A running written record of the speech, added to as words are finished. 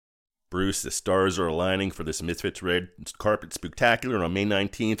Bruce, the stars are aligning for this Misfits Red Carpet Spooktacular on May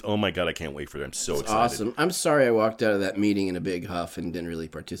 19th. Oh my God, I can't wait for that. I'm so excited. Awesome. I'm sorry I walked out of that meeting in a big huff and didn't really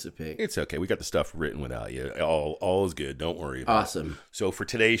participate. It's okay. We got the stuff written without you. All is good. Don't worry about it. Awesome. So for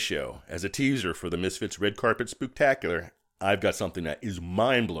today's show, as a teaser for the Misfits Red Carpet Spooktacular, I've got something that is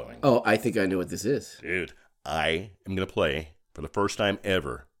mind-blowing. Oh, I think I know what this is. Dude, I am going to play, for the first time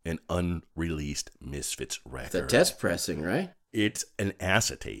ever, an unreleased Misfits record. It's a test pressing, right? It's an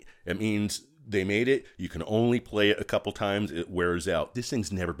acetate. It means they made it. You can only play it a couple times. It wears out. This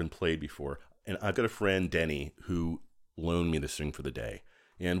thing's never been played before. And I've got a friend, Denny, who loaned me this thing for the day.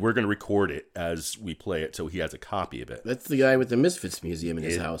 And we're going to record it as we play it so he has a copy of it. That's the guy with the Misfits Museum in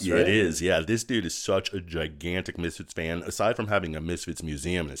his house, yeah, right? It is. Yeah, this dude is such a gigantic Misfits fan, aside from having a Misfits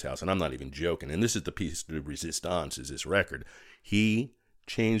Museum in his house. And I'm not even joking. And this is the piece de resistance, is this record. He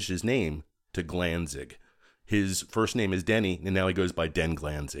changed his name to Glanzig. His first name is Denny, and now he goes by Den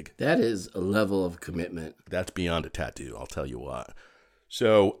Glanzig. That is a level of commitment. That's beyond a tattoo, I'll tell you what.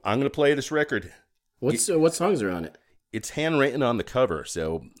 So I'm going to play this record. What songs are on it? It's handwritten on the cover,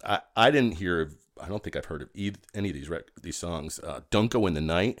 so I didn't hear, I don't think I've heard of any of these songs. Don't Go in the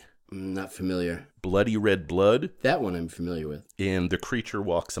Night. Not familiar. Bloody Red Blood. That one I'm familiar with. And The Creature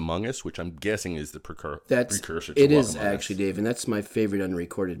Walks Among Us, which I'm guessing is the precursor to It Walk is Among actually, Us. Dave, and that's my favorite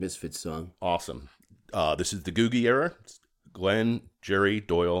unrecorded Misfits song. Awesome. This is the Googie era. It's Glenn, Jerry,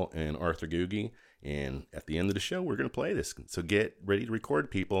 Doyle, and Arthur Googie. And at the end of the show, we're going to play this. So get ready to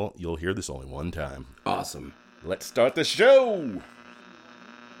record, people. You'll hear this only one time. Awesome. Let's start the show!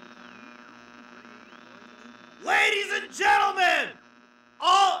 Ladies and gentlemen,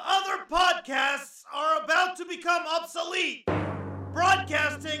 all other podcasts are about to become obsolete.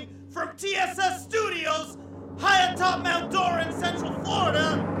 Broadcasting from TSS Studios, high atop Mount Dora in Central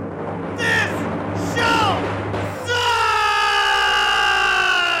Florida, this show sucks!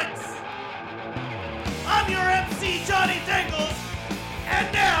 I'm your MC, Johnny Dingles,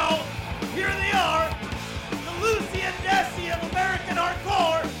 and now, here they are, the Lucy and Nessie of American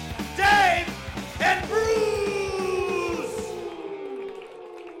Hardcore, Dave and Bruce!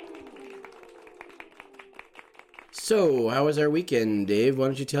 So, how was our weekend, Dave? Why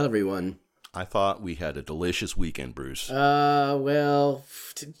don't you tell everyone? I thought we had a delicious weekend, Bruce. Well,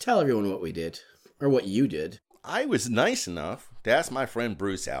 tell everyone what we did. Or what you did. I was nice enough to ask my friend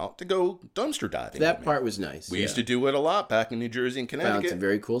Bruce out to go dumpster diving. That part was nice. We used to do it a lot back in New Jersey and Found Connecticut. some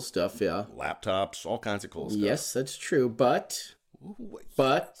very cool stuff, yeah. Laptops, all kinds of cool stuff. Yes, that's true, but...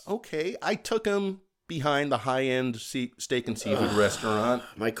 Okay, I took him behind the high-end steak and seafood restaurant.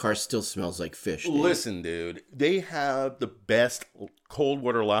 My car still smells like fish, Dave. Listen, dude, they have the best cold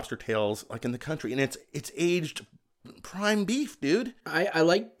water lobster tails like in the country, and it's aged prime beef, dude. I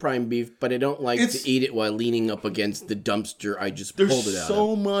like prime beef, but I don't like to eat it while leaning up against the dumpster I just pulled it out of. There's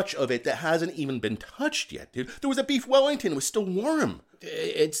so much of it that hasn't even been touched yet, dude. There was a beef Wellington. It was still warm.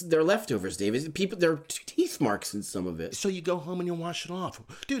 They're leftovers, Dave. There are teeth marks in some of it. So you go home and you wash it off.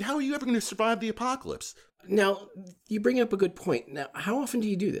 Dude, how are you ever going to survive the apocalypse? Now, you bring up a good point. Now, how often do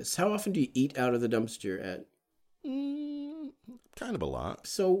you do this? How often do you eat out of the dumpster at... Kind of a lot.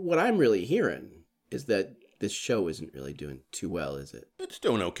 So what I'm really hearing is that this show isn't really doing too well, is it? It's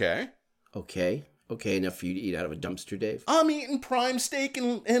doing okay. Okay. Okay enough for you to eat out of a dumpster, Dave? I'm eating prime steak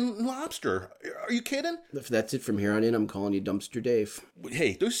and lobster. Are you kidding? If that's it from here on in, I'm calling you Dumpster Dave.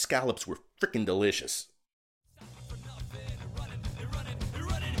 Hey, those scallops were freaking delicious.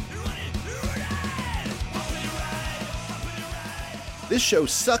 This show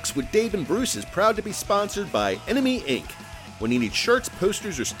sucks with Dave and Bruce is proud to be sponsored by Enemy Inc. When you need shirts,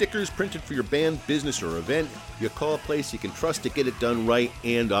 posters, or stickers printed for your band, business, or event, you call a place you can trust to get it done right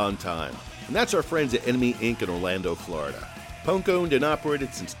and on time. And that's our friends at Enemy Inc. in Orlando, Florida. Punk owned and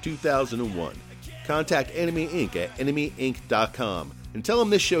operated since 2001. Contact Enemy Inc. at enemyinc.com and tell them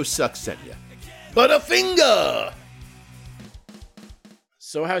this show sucks sent you. Butterfinger!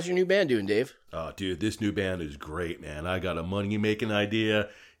 So how's your new band doing, Dave? Oh, dude, this new band is great, man. I got a money-making idea.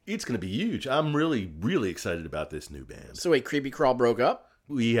 It's going to be huge. I'm really, really excited about this new band. So wait, Creepy Crawl broke up?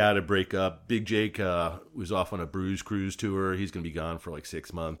 We had a breakup. Big Jake was off on a Bruise Cruise tour. He's going to be gone for like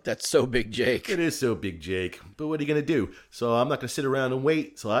 6 months. That's so Big Jake. It is so Big Jake. But what are you going to do? So I'm not going to sit around and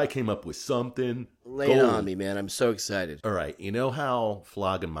wait. So I came up with something. Lay it on me, man. I'm so excited. All right. You know how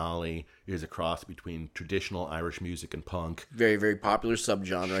Floggin' Molly is a cross between traditional Irish music and punk? Very, very popular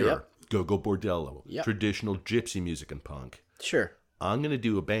subgenre. Sure. Yep. Go-Go Bordello. Yep. Traditional gypsy music and punk. Sure. I'm going to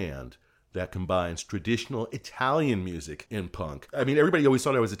do a band that combines traditional Italian music and punk. I mean, everybody always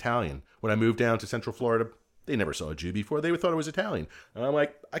thought I was Italian. When I moved down to Central Florida, they never saw a Jew before. They thought I was Italian. And I'm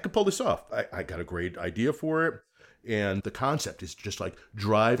like, I could pull this off. I got a great idea for it. And the concept is just like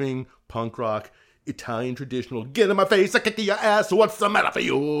driving punk rock, Italian traditional, get in my face, I kick your ass, what's the matter for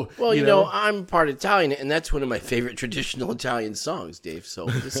you? Well, you know, I'm part Italian, and that's one of my favorite traditional Italian songs, Dave. So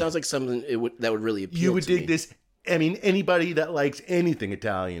this sounds like something that would really appeal to me. You would dig this. I mean, anybody that likes anything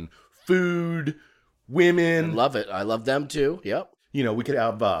Italian, food, women. I love it. I love them too. Yep. You know, we could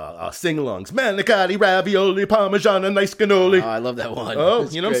have sing-alongs. Manicotti, ravioli, parmesan, and nice cannoli. Oh, I love that one. Oh,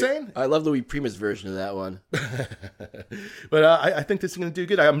 It's you know great. what I'm saying? I love Louis Prima's version of that one. But I think this is going to do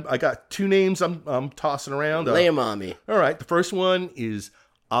good. I got two names I'm tossing around. Lay 'em on me. All right. The first one is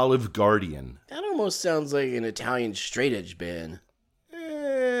Olive Guardian. That almost sounds like an Italian straight-edge band.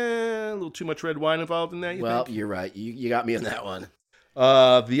 A little too much red wine involved in that, you think? You're right. You got me on that one.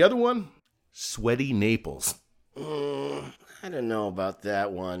 The other one, Sweaty Naples. I don't know about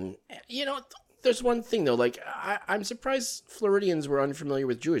that one. You know, there's one thing, though. Like, I'm surprised Floridians were unfamiliar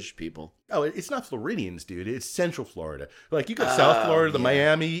with Jewish people. Oh, it's not Floridians, dude. It's Central Florida. Like, you got South Florida, the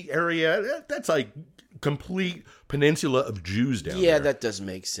Miami area. That's like complete peninsula of Jews down there. Yeah, that does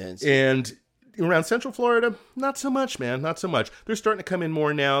make sense. And around Central Florida, not so much, man. Not so much. They're starting to come in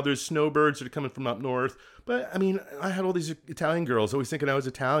more now. There's snowbirds that are coming from up north. But, I mean, I had all these Italian girls always thinking I was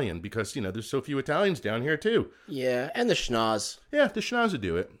Italian because, you know, there's so few Italians down here, too. Yeah, and the schnoz. Yeah, the schnoz would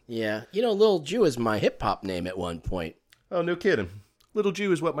do it. Yeah. You know, Lil Jew is my hip-hop name at one point. Oh, no kidding. Little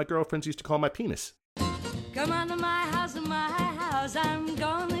Jew is what my girlfriends used to call my penis. Come on to my house, I'm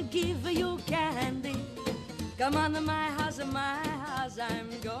gonna give you candy. Come on to my house, I'm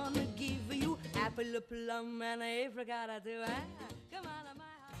gonna give you apple, plum, and apricot too. Come on to my house.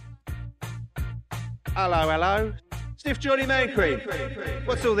 Hello. Stiff Johnny Man Cream.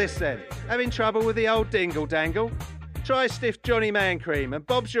 What's all this then? Having trouble with the old dingle dangle? Try Stiff Johnny Man Cream and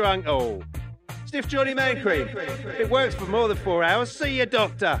Bob's your uncle. Stiff Johnny Man Cream. If it works for more than 4 hours, see your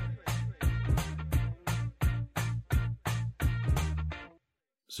doctor.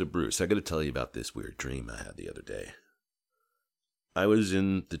 So, Bruce, I got to tell you about this weird dream I had the other day. I was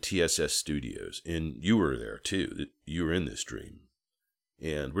in the TSS studios, and you were there, too. You were in this dream.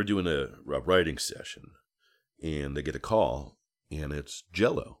 And we're doing a writing session, and they get a call, and it's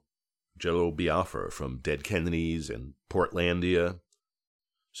Jello Biafra from Dead Kennedys and Portlandia.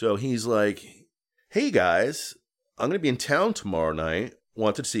 So he's like, hey, guys, I'm going to be in town tomorrow night.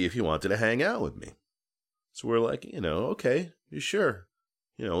 Wanted to see if you wanted to hang out with me. So we're like, okay, sure.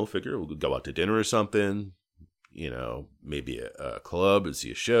 We'll figure we'll go out to dinner or something, maybe a club and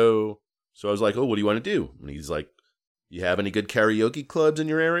see a show. So I was like, oh, what do you want to do? And he's like, you have any good karaoke clubs in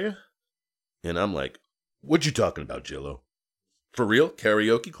your area? And I'm like, what you talking about, Jillo? For real?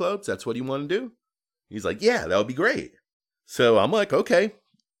 Karaoke clubs? That's what you want to do? He's like, yeah, that would be great. So I'm like, okay,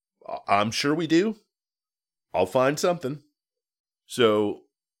 I'm sure we do. I'll find something. So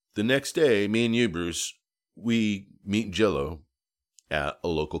the next day, me and you, Bruce, we meet Jillo at a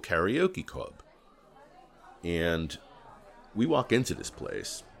local karaoke club. And we walk into this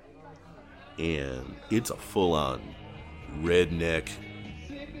place, and it's a full-on redneck,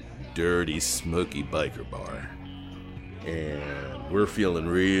 dirty, smoky biker bar. And we're feeling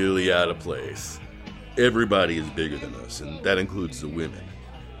really out of place. Everybody is bigger than us, and that includes the women.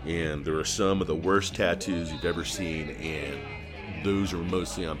 And there are some of the worst tattoos you've ever seen, and those are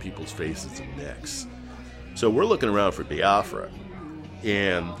mostly on people's faces and necks. So we're looking around for Biafra,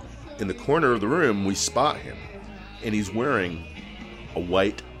 and in the corner of the room, we spot him, and he's wearing a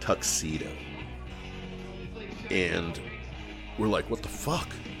white tuxedo. And we're like, what the fuck?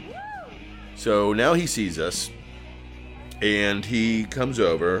 So now he sees us, and he comes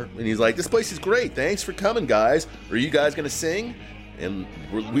over, and he's like, this place is great. Thanks for coming, guys. Are you guys going to sing? And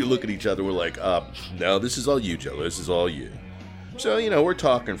we look at each other. We're like, no, this is all you, Joe. This is all you. So, we're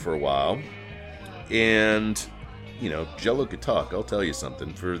talking for a while. And, Jello could talk. I'll tell you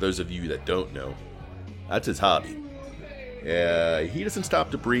something. For those of you that don't know, that's his hobby. He doesn't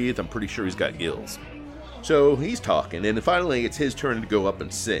stop to breathe. I'm pretty sure he's got gills. So he's talking, and finally it's his turn to go up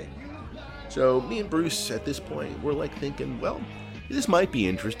and sing. So me and Bruce, at this point, we're like thinking, well, this might be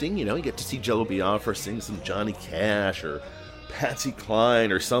interesting. You get to see Jello Biafra sing some Johnny Cash or Patsy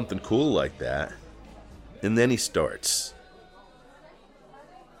Cline or something cool like that. And then he starts.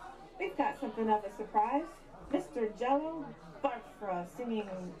 We've got something of a surprise. Mr. Jello Biafra singing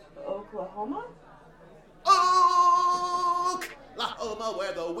Oklahoma. Oklahoma,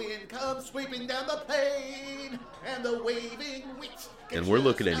 where the wind comes sweeping down the plain, and the waving wheat. And we're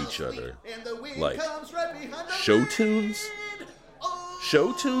looking at each other like, show tunes?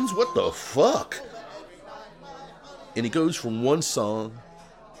 Show tunes? What the fuck? And he goes from one song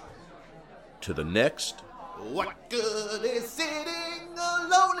to the next. What good is sitting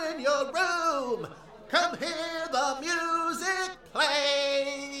alone in your room? Come hear the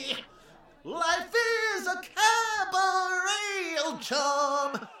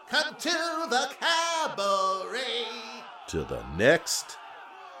chum, come to the cabaret. To the next.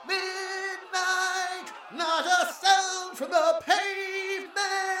 Midnight, not a sound from the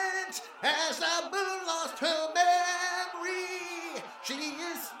pavement. As the moon lost her memory, she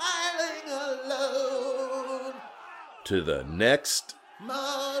is smiling alone. To the next. Maria,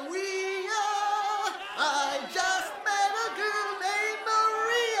 I just met a girl named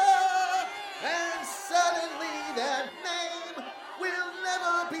Maria, and suddenly that name will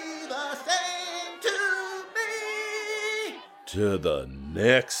never be the same to me. To the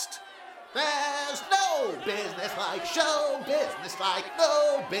next. There's no business like show business, like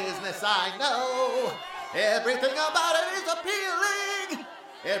no business I know. Everything about it is appealing,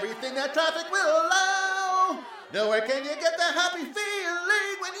 everything that traffic will allow. Nowhere can you get the happy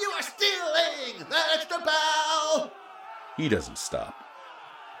feeling when you are stealing that extra bow. He doesn't stop.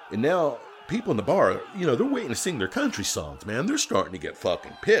 And now, people in the bar, they're waiting to sing their country songs, man. They're starting to get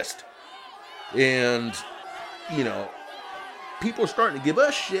fucking pissed. And, people are starting to give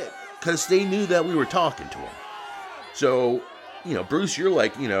us shit because they knew that we were talking to them. So, Bruce, you're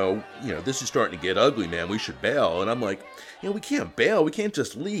like, this is starting to get ugly, man. We should bail. And I'm like, we can't bail. We can't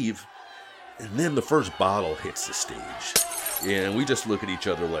just leave. And then the first bottle hits the stage. And we just look at each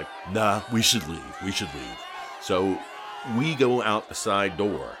other like, nah, we should leave. So we go out the side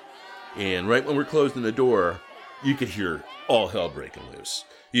door. And right when we're closing the door, you could hear all hell breaking loose.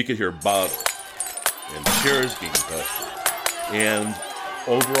 You could hear bottles and chairs being busted. And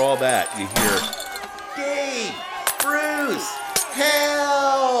over all that, you hear, Dave, Bruce,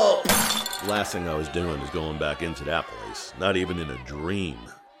 help! The last thing I was doing is going back into that place. Not even in a dream.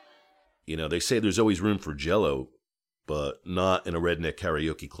 They say there's always room for Jell-O, but not in a redneck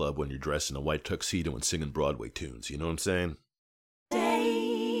karaoke club when you're dressed in a white tuxedo and singing Broadway tunes. You know what I'm saying? Dave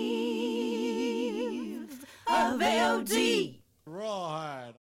of AOD.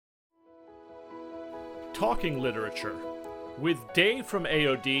 Rawhide. Talking Literature with Dave from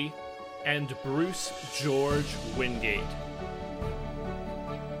AOD and Bruce George Wingate.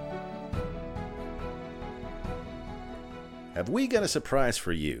 Have we got a surprise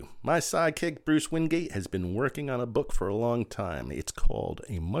for you? My sidekick, Bruce Wingate, has been working on a book for a long time. It's called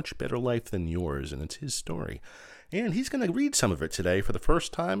A Much Better Life Than Yours, and it's his story. And he's going to read some of it today for the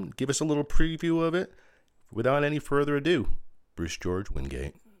first time, give us a little preview of it. Without any further ado, Bruce George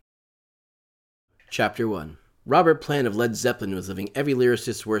Wingate. Chapter 1. Robert Plant of Led Zeppelin was living every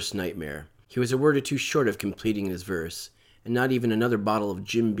lyricist's worst nightmare. He was a word or two short of completing his verse, and not even another bottle of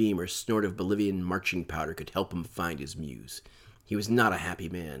Jim Beam or snort of Bolivian marching powder could help him find his muse. He was not a happy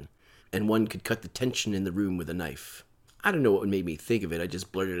man, and one could cut the tension in the room with a knife. I don't know what made me think of it. I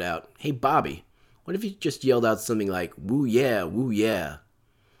just blurted out, "Hey, Bobby, what if you just yelled out something like, woo yeah, woo yeah?"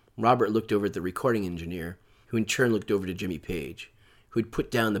 Robert looked over at the recording engineer, who in turn looked over to Jimmy Page, who had put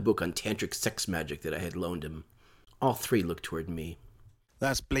down the book on tantric sex magic that I had loaned him. All three looked toward me.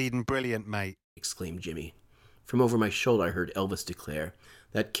 "That's bleeding brilliant, mate," exclaimed Jimmy. From over my shoulder I heard Elvis declare,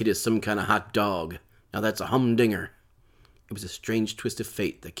 "That kid is some kind of hot dog. Now that's a humdinger." It was a strange twist of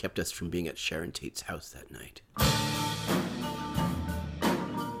fate that kept us from being at Sharon Tate's house that night.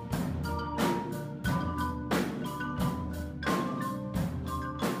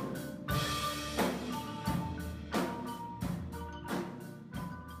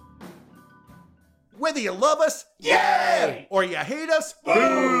 Whether you love us, yay! Or you hate us,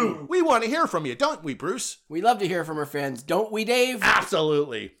 boo! We want to hear from you, don't we, Bruce? We love to hear from our fans, don't we, Dave?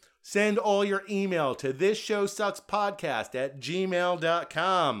 Absolutely. Send all your email to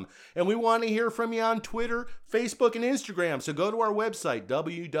thisshowsuckspodcast@gmail.com. And we want to hear from you on Twitter, Facebook, and Instagram. So go to our website,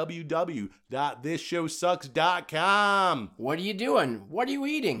 www.thisshowsucks.com. What are you doing? What are you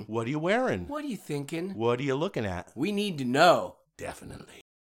eating? What are you wearing? What are you thinking? What are you looking at? We need to know. Definitely.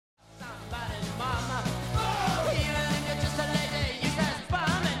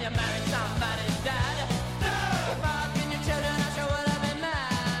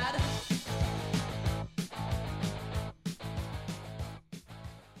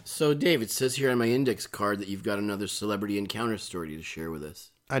 So, Dave, it says here on my index card that you've got another celebrity encounter story to share with us.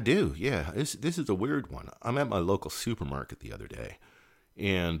 I do, yeah. This is a weird one. I'm at my local supermarket the other day,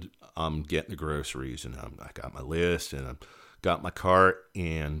 and I'm getting the groceries, and I got my list, and I've got my cart,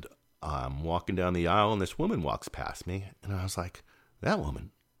 and I'm walking down the aisle, and this woman walks past me, and I was like, that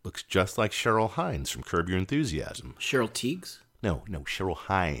woman looks just like Cheryl Hines from Curb Your Enthusiasm. Cheryl Tiegs? No, Cheryl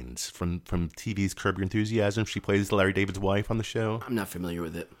Hines from TV's Curb Your Enthusiasm. She plays Larry David's wife on the show. I'm not familiar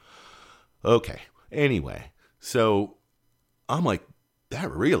with it. Okay. Anyway, so I'm like, that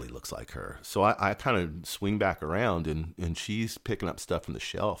really looks like her. So I kind of swing back around, and she's picking up stuff from the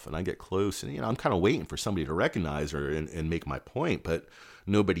shelf, and I get close, and I'm kind of waiting for somebody to recognize her and make my point, but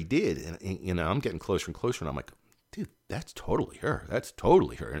nobody did. And I'm getting closer and closer, and I'm like, dude, that's totally her. That's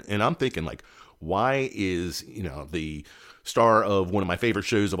totally her. And I'm thinking, like, why is, the star of one of my favorite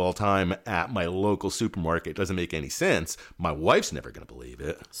shows of all time at my local supermarket? It doesn't make any sense. My wife's never going to believe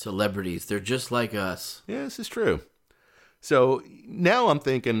it. Celebrities, they're just like us. Yeah, this is true. So now I'm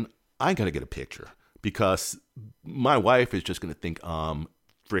thinking, I got to get a picture because my wife is just going to think I'm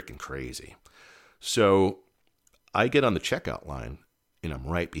freaking crazy. So I get on the checkout line, and I'm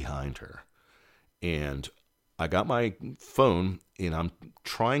right behind her. And I got my phone, and I'm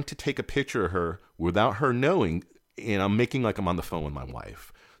trying to take a picture of her without her knowing, and I'm making like I'm on the phone with my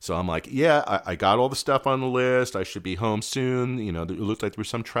wife. So I'm like, yeah, I got all the stuff on the list. I should be home soon. It looked like there was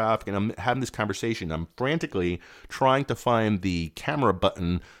some traffic, and I'm having this conversation. I'm frantically trying to find the camera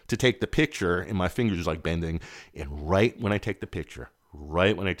button to take the picture, and my fingers are like bending. And right when I take the picture,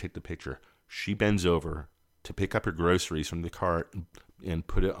 she bends over to pick up her groceries from the cart and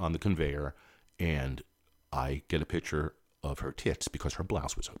put it on the conveyor, and I get a picture of her tits because her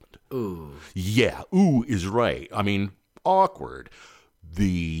blouse was opened. Ooh. Yeah, ooh is right. I mean, awkward.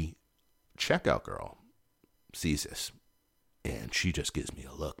 The checkout girl sees this, and she just gives me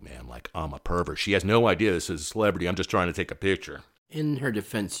a look, man, like I'm a pervert. She has no idea this is a celebrity. I'm just trying to take a picture. In her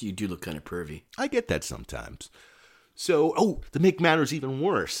defense, you do look kind of pervy. I get that sometimes. So, to make matters even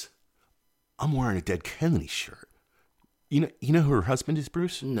worse, I'm wearing a Dead Kennedy shirt. You know who her husband is,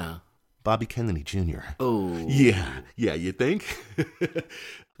 Bruce? No. Bobby Kennedy Jr. Oh. Yeah, you think?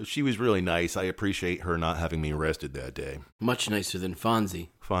 She was really nice. I appreciate her not having me arrested that day. Much nicer than Fonzie.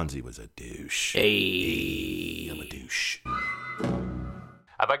 Fonzie was a douche. Hey. I'm a douche.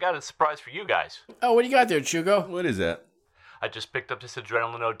 Have I got a surprise for you guys? Oh, what do you got there, Chugo? What is that? I just picked up this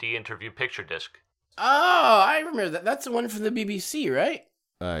Adrenaline OD interview picture disc. Oh, I remember that. That's the one from the BBC, right?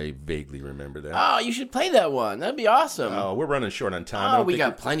 I vaguely remember that. Oh, you should play that one. That'd be awesome. Oh, we're running short on time. Oh, we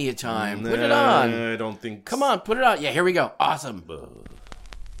got plenty of time. Put it on. I don't think... Come on, put it on. Yeah, here we go. Awesome.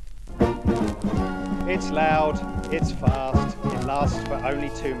 It's loud, it's fast, it lasts for only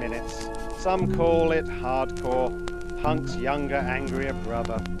 2 minutes. Some call it hardcore, punk's younger, angrier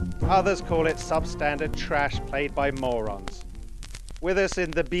brother. Others call it substandard trash played by morons. With us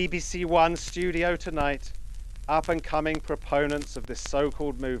in the BBC One studio tonight, up-and-coming proponents of this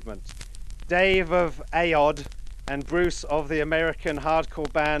so-called movement, Dave of AOD and Bruce of the American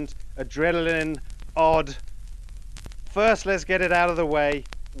hardcore band Adrenaline Odd. First, let's get it out of the way.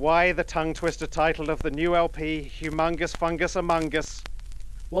 Why the tongue-twister title of the new LP, Humongous Fungus Among Us?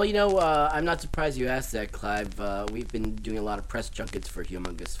 Well, I'm not surprised you asked that, Clive. We've been doing a lot of press junkets for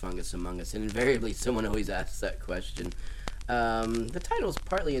Humongous Fungus Among Us, and invariably someone always asks that question. The title is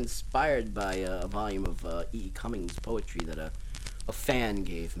partly inspired by a volume of E. Cummings' poetry that a fan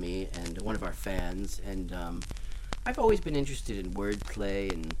gave me, and one of our fans, and I've always been interested in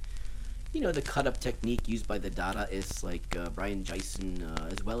wordplay and, the cut-up technique used by the Dadaists like Brian Gysin,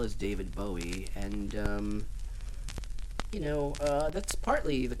 as well as David Bowie, and, that's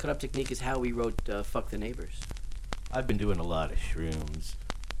partly the cut-up technique is how we wrote Fuck the Neighbors. I've been doing a lot of shrooms.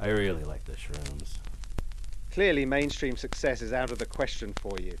 I really like the shrooms. Clearly mainstream success is out of the question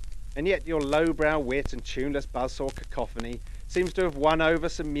for you, and yet your lowbrow wit and tuneless buzzsaw cacophony seems to have won over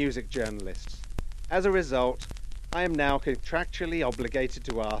some music journalists. As a result, I am now contractually obligated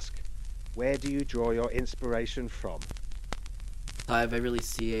to ask, where do you draw your inspiration from? Clive, I really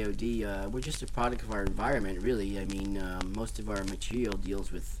see AOD. We're just a product of our environment, really. I mean, most of our material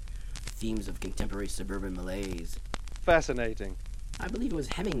deals with themes of contemporary suburban malaise. Fascinating. I believe it was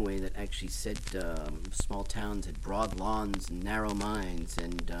Hemingway that actually said small towns had broad lawns and narrow minds,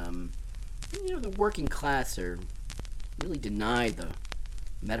 and, the working class are really denied the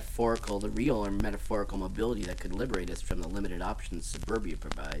real or metaphorical mobility that could liberate us from the limited options suburbia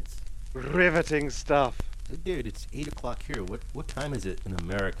provides. Riveting stuff. Dude, it's 8 o'clock here. What time is it in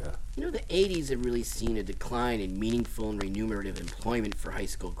America? The 80s have really seen a decline in meaningful and remunerative employment for high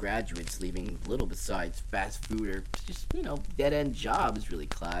school graduates, leaving little besides fast food or just, dead-end jobs, really,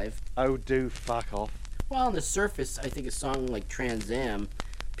 Clive. Oh, do fuck off. Well, on the surface, I think a song like Trans Am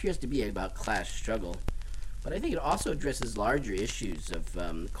appears to be about class struggle, but I think it also addresses larger issues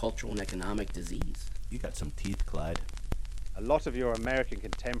of cultural and economic disease. You got some teeth, Clyde. A lot of your American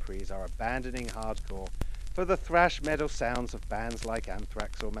contemporaries are abandoning hardcore for the thrash metal sounds of bands like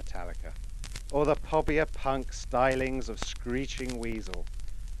Anthrax or Metallica, or the poppier punk stylings of Screeching Weasel,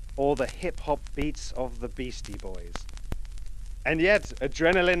 or the hip-hop beats of the Beastie Boys. And yet,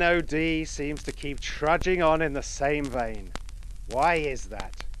 Adrenaline OD seems to keep trudging on in the same vein. Why is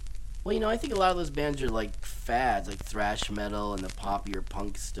that? Well, I think a lot of those bands are like fads, like thrash metal and the poppier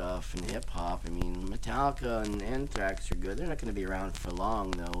punk stuff and hip-hop. I mean, Metallica and Anthrax are good. They're not going to be around for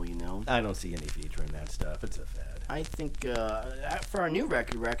long, though, I don't see any future in that stuff. It's a fad. I think for our new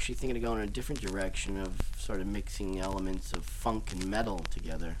record, we're actually thinking of going in a different direction of sort of mixing elements of funk and metal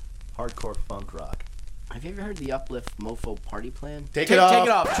together. Hardcore funk rock. Have you ever heard the Uplift Mofo Party Plan? Take it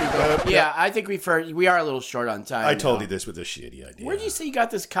off, Chugo. Yeah, I think we are a little short on time. I told you this was a shitty idea. Where did you say you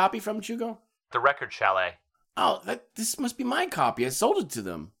got this copy from, Chugo? The Record Chalet. Oh, this must be my copy. I sold it to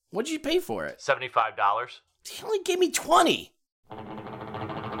them. What did you pay for it? $75. He only gave me $20.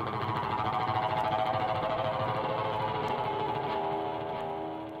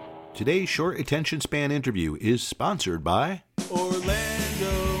 Today's short attention span interview is sponsored by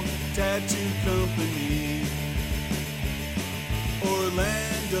Orlando Tattoo Company.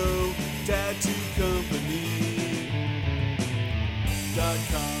 Orlando Tattoo Company.com.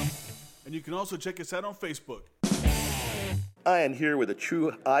 And you can also check us out on Facebook. I am here with a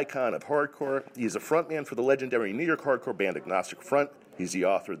true icon of hardcore. He is a frontman for the legendary New York hardcore band Agnostic Front. He's the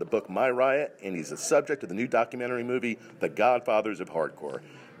author of the book My Riot, and he's the subject of the new documentary movie, The Godfathers of Hardcore.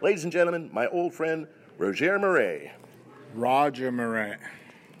 Ladies and gentlemen, my old friend, Roger Miret. Roger Miret.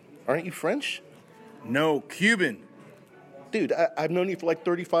 Aren't you French? No, Cuban. Dude, I've known you for like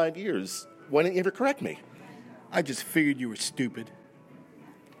 35 years. Why didn't you ever correct me? I just figured you were stupid.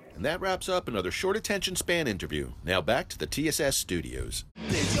 And that wraps up another short attention span interview. Now back to the TSS studios.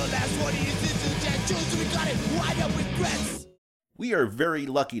 We are very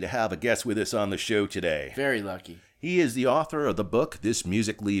lucky to have a guest with us on the show today. Very lucky. He is the author of the book, This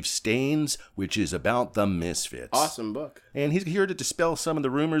Music Leaves Stains, which is about the Misfits. Awesome book. And he's here to dispel some of the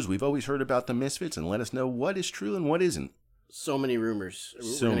rumors we've always heard about the Misfits and let us know what is true and what isn't. So many rumors.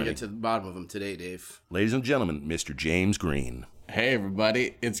 We're going to get to the bottom of them today, Dave. Ladies and gentlemen, Mr. James Greene. Hey,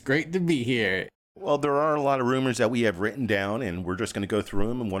 everybody. It's great to be here. Well, there are a lot of rumors that we have written down, and we're just going to go through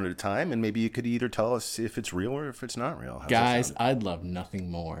them one at a time, and maybe you could either tell us if it's real or if it's not real. How's Guys, I'd love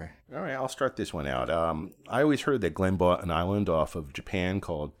nothing more. All right, I'll start this one out. I always heard that Glenn bought an island off of Japan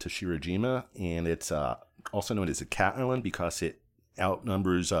called Toshirojima, and it's also known as a cat island because it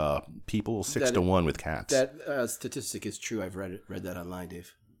outnumbers people 6-1 with cats. That statistic is true. I've read that online,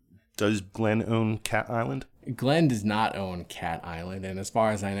 Dave. Does Glenn own Cat Island? Glenn does not own Cat Island, and as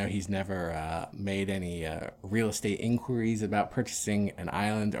far as I know, he's never made any real estate inquiries about purchasing an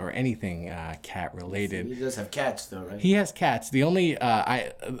island or anything cat-related. He does have cats, though, right? He has cats. The only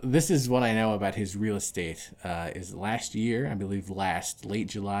this is what I know about his real estate is last year, I believe late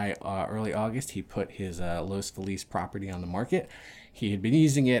July, early August, he put his Los Feliz property on the market. He had been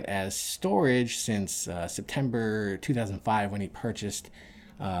using it as storage since September 2005 when he purchased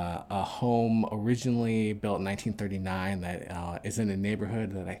a home originally built in 1939 that is in a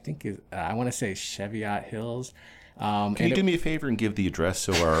neighborhood that I think is, I want to say Cheviot Hills. Can you do me a favor and give the address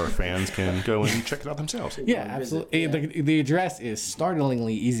so our fans can go and check it out themselves? Yeah, absolutely. Yeah. The address is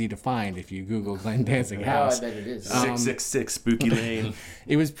startlingly easy to find if you Google Glenn Danzig House. I bet it is. 666 Spooky Lane.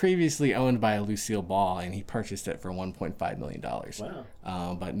 It was previously owned by Lucille Ball, and he purchased it for $1.5 million. Wow.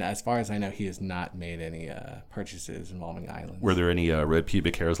 But as far as I know, he has not made any purchases involving islands. Were there any red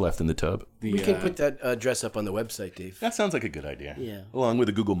pubic hairs left in the tub? We can put that address up on the website, Dave. That sounds like a good idea. Yeah. Along with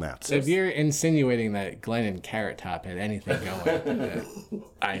the Google Maps. If you're insinuating that Glenn and Carrot Top had anything going,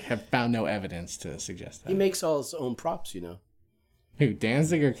 I have found no evidence to suggest that. He makes all his own props, Who,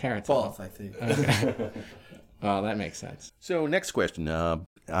 Danzig or Carrot Top? Both, I think. Okay. Well, that makes sense. So, next question.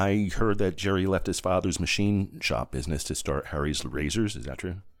 I heard that Jerry left his father's machine shop business to start Harry's Razors. Is that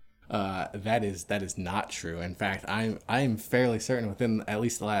true? That is not true. In fact, I'm fairly certain within at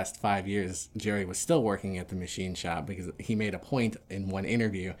least the last 5 years, Jerry was still working at the machine shop because he made a point in one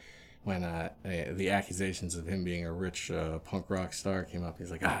interview when the accusations of him being a rich punk rock star came up.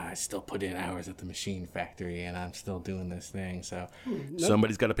 He's like, I still put in hours at the machine factory and I'm still doing this thing. So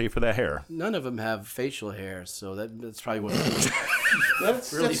somebody's got to pay for that hair. None of them have facial hair, so that's probably what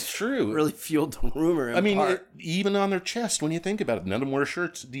that's true. Really fueled the rumor. I mean, even on their chest, when you think about it, none of them wear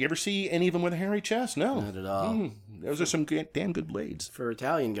shirts. Do you ever see any of them with a hairy chest? No. Not at all. Those are some damn good blades. For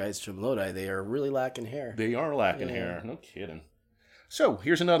Italian guys from Lodi, they are really lacking hair. They are lacking hair. No kidding. So,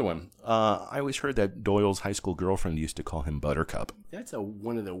 here's another one. I always heard that Doyle's high school girlfriend used to call him Buttercup. That's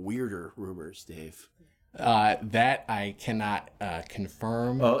one of the weirder rumors, Dave. That I cannot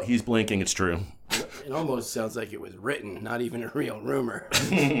confirm. Oh, he's blinking. It's true. It almost sounds like it was written, not even a real rumor.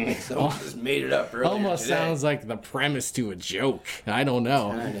 Someone just made it up earlier Almost today. sounds like the premise to a joke. I don't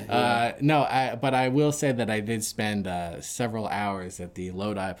know. Kinda, yeah. But I will say that I did spend several hours at the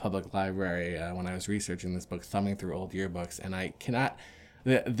Lodi Public Library when I was researching this book, thumbing through old yearbooks, and I cannot...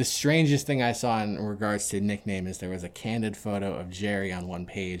 The strangest thing I saw in regards to nickname is there was a candid photo of Jerry on one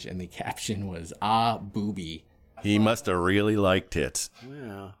page, and the caption was, "Ah, booby." He must have really liked tits.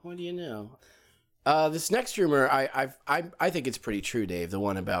 Well, what do you know? This next rumor, I think it's pretty true, Dave. The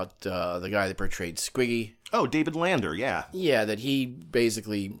one about the guy that portrayed Squiggy. Oh, David Lander, yeah. Yeah, that he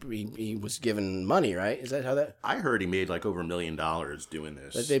basically he was given money, right? Is that how that? I heard he made like over $1 million doing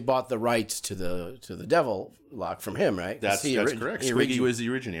this. That they bought the rights to the Devil Lock from him, right? That's correct. Squiggy was the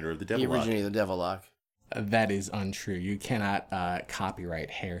originator of the Devil Lock. He originated the Devil Lock. That is untrue. You cannot copyright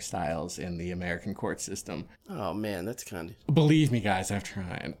hairstyles in the American court system. Oh man, that's kind of. Believe me, guys, I've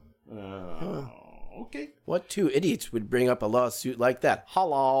tried. Okay. What two idiots would bring up a lawsuit like that?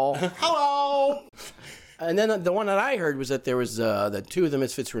 Hello. Hello. And then the one that I heard was that there was that two of the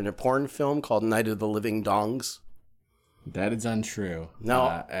Misfits were in a porn film called Night of the Living Dongs. That is untrue.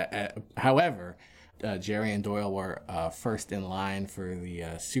 No. However, Jerry and Doyle were first in line for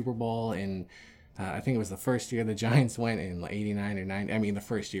the Super Bowl in... I think it was the first year the Giants went in 89 or 90. I mean, the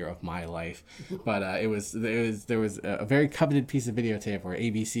first year of my life. But there was a very coveted piece of videotape where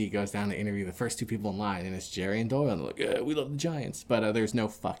ABC goes down to interview the first two people in line, and it's Jerry and Doyle, and they're like, we love the Giants. But there's no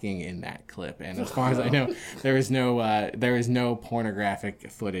fucking in that clip, and as far as I know, there is no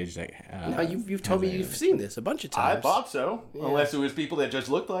pornographic footage. That now you've told me you've seen this a bunch of times. I thought so, yeah. Unless it was people that just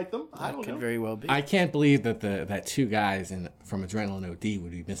looked like them. I don't know. Could very well be. I can't believe that two guys from Adrenaline OD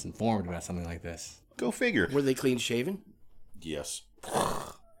would be misinformed about something like this. Go figure. Were they clean shaven? Yes.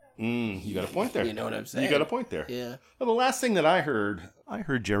 You got a point there. You know what I'm saying? You got a point there. Yeah. Well, the last thing that I heard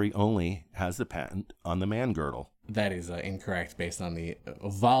Jerry only has the patent on the man girdle. That is incorrect based on the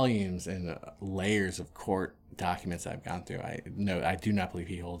volumes and layers of court documents I've gone through. I do not believe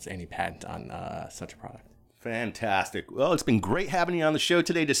he holds any patent on such a product. Fantastic. Well, it's been great having you on the show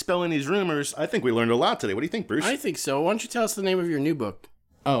today, dispelling these rumors. I think we learned a lot today. What do you think, Bruce? I think so. Why don't you tell us the name of your new book?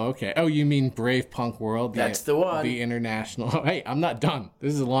 Oh, okay. Oh, you mean Brave Punk World? That's the one. The international... Hey, I'm not done.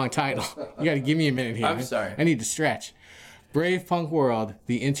 This is a long title. You got to give me a minute here. I'm sorry. I need to stretch. Brave Punk World,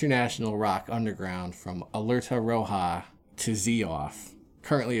 the international rock underground from Alerta Roja to Z-Off.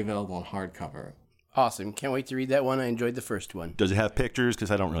 Currently available in hardcover. Awesome. Can't wait to read that one. I enjoyed the first one. Does it have pictures?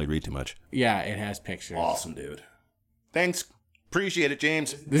 Because I don't really read too much. Yeah, it has pictures. Awesome, dude. Thanks. Appreciate it,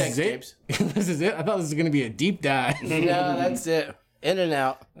 James. Thanks, James. This is it? I thought this was going to be a deep dive. No, that's it. In and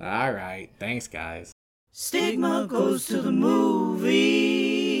out. All right. Thanks, guys. Stigma goes to the movies.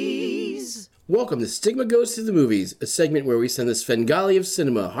 Welcome to Stigma Goes to the Movies, a segment where we send the Svengali of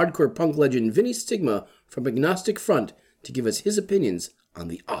cinema, hardcore punk legend Vinny Stigma from Agnostic Front to give us his opinions on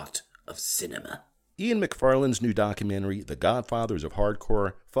the art of cinema. Ian McFarlane's new documentary, The Godfathers of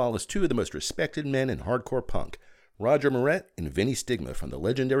Hardcore, follows two of the most respected men in hardcore punk, Roger Miret and Vinny Stigma from the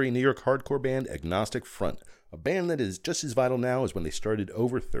legendary New York hardcore band Agnostic Front, a band that is just as vital now as when they started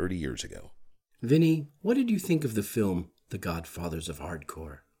over 30 years ago. Vinny, what did you think of the film, The Godfathers of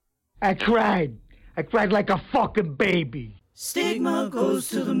Hardcore? I cried. I cried like a fucking baby. Stigma goes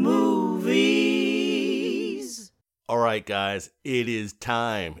to the movies. All right, guys, it is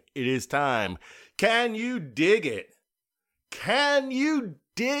time. It is time. Can you dig it? Can you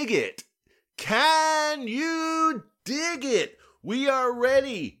dig it? Can you dig it? We are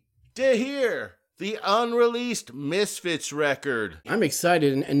ready to hear the unreleased Misfits record. I'm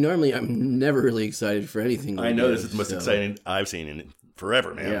excited, and normally I'm never really excited for anything. I know this is the most exciting I've seen in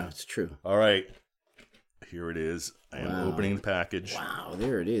forever, man. Yeah, it's true. All right. Here it is. I am opening the package. Wow,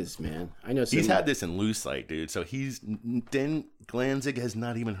 there it is, man. I know he's had this in Lucite, dude. So Den Glanzig has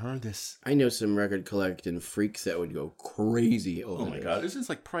not even heard this. I know some record collecting freaks that would go crazy over Oh my god, this is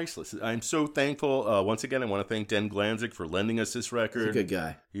like priceless. I'm so thankful. Once again, I want to thank Den Glanzig for lending us this record. He's a good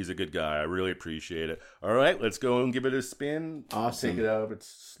guy. He's a good guy. I really appreciate it. All right, let's go and give it a spin. Awesome. Take it out of its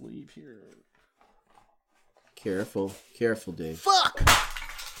sleeve here. Careful, Dave. Fuck!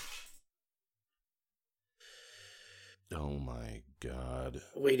 Oh my god.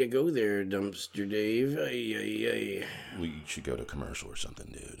 Way to go there, Dumpster Dave. Ay, ay, ay. We should go to commercial or something,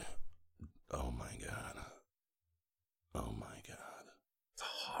 dude. Oh my god. Oh my god. The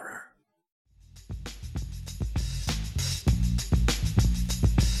horror.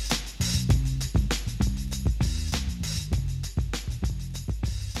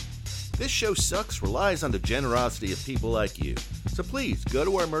 This This Show Sucks relies on the generosity of people like you. So please go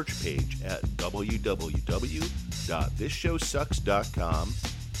to our merch page at www.thisshowsucks.com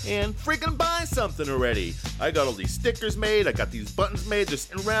and freaking buy something already. I got all these stickers made, I got these buttons made, they're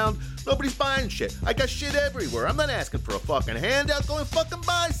sitting around, nobody's buying shit. I got shit everywhere. I'm not asking for a fucking handout, go and fucking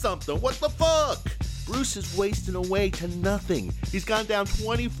buy something. What the fuck? Bruce is wasting away to nothing. He's gone down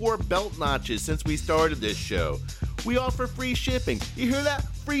 24 belt notches since we started this show. We offer free shipping. You hear that?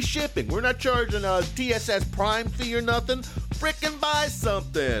 Free shipping. We're not charging a TSS Prime fee or nothing. Frickin' buy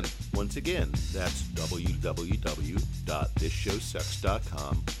something. Once again, that's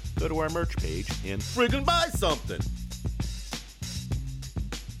www.thisshowsucks.com. Go to our merch page and friggin' buy something.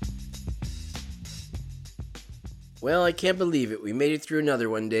 Well, I can't believe it. We made it through another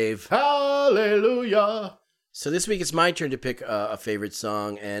one, Dave. Hallelujah. So this week it's my turn to pick a favorite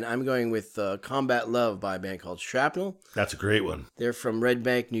song, and I'm going with Combat Love by a band called Shrapnel. That's a great one. They're from Red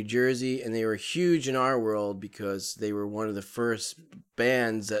Bank, New Jersey, and they were huge in our world because they were one of the first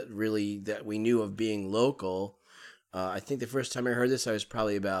bands that we knew of being local. I think the first time I heard this, I was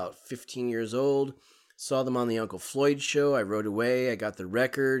probably about 15 years old. Saw them on the Uncle Floyd show. I rode away. I got the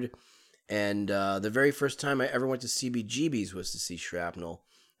record. And the very first time I ever went to CBGB's was to see Shrapnel.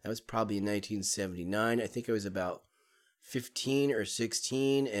 That was probably in 1979. I think I was about 15 or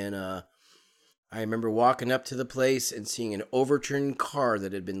 16. And I remember walking up to the place and seeing an overturned car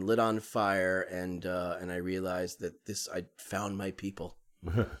that had been lit on fire. And I realized that I found my people.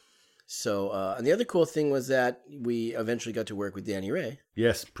 So, and the other cool thing was that we eventually got to work with Danny Ray.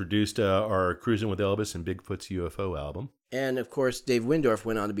 Yes, produced our Cruisin' with Elvis and Bigfoot's UFO album. And, of course, Dave Windorf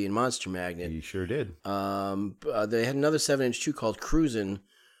went on to be in Monster Magnet. He sure did. They had another 7-inch too called Cruisin'.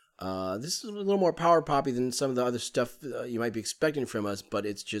 This is a little more power poppy than some of the other stuff you might be expecting from us, but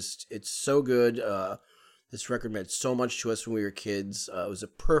it's so good. This record meant so much to us when we were kids. It was a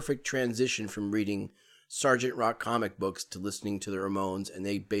perfect transition from reading Sergeant Rock comic books to listening to the Ramones, and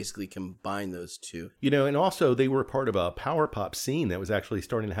they basically combined those two. You know, and also they were part of a power pop scene that was actually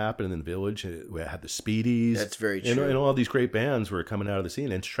starting to happen in the Village. We had the Speedies. That's very true. And all these great bands were coming out of the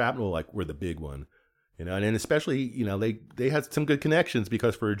scene, and Shrapnel were the big one. You know, and especially, they had some good connections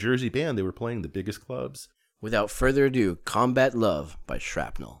because for a Jersey band, they were playing the biggest clubs. Without further ado, Combat Love by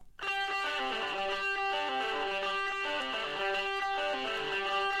Shrapnel.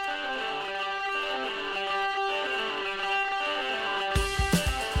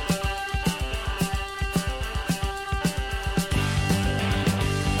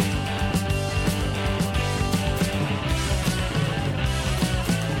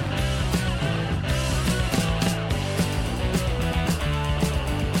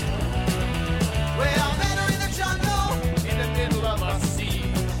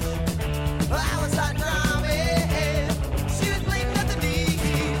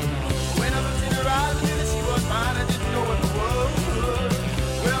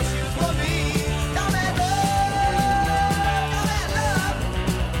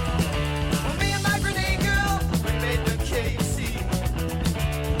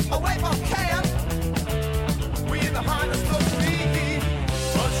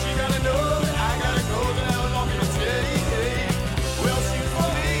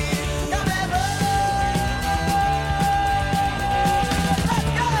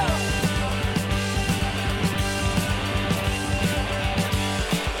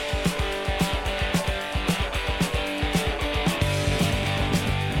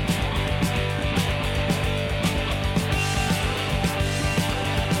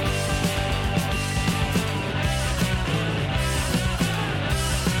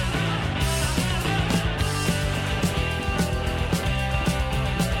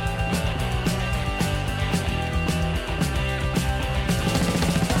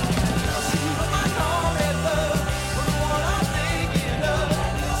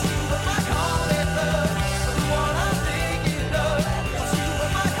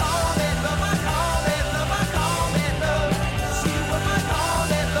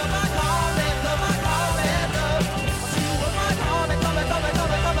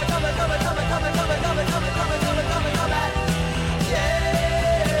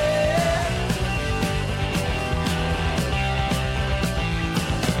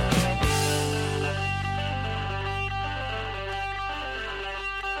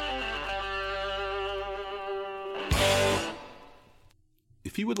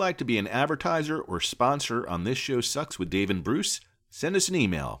 If you would like to be an advertiser or sponsor on This Show Sucks with Dave and Bruce, send us an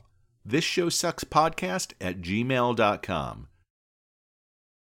email, thisshowsuckspodcast@gmail.com.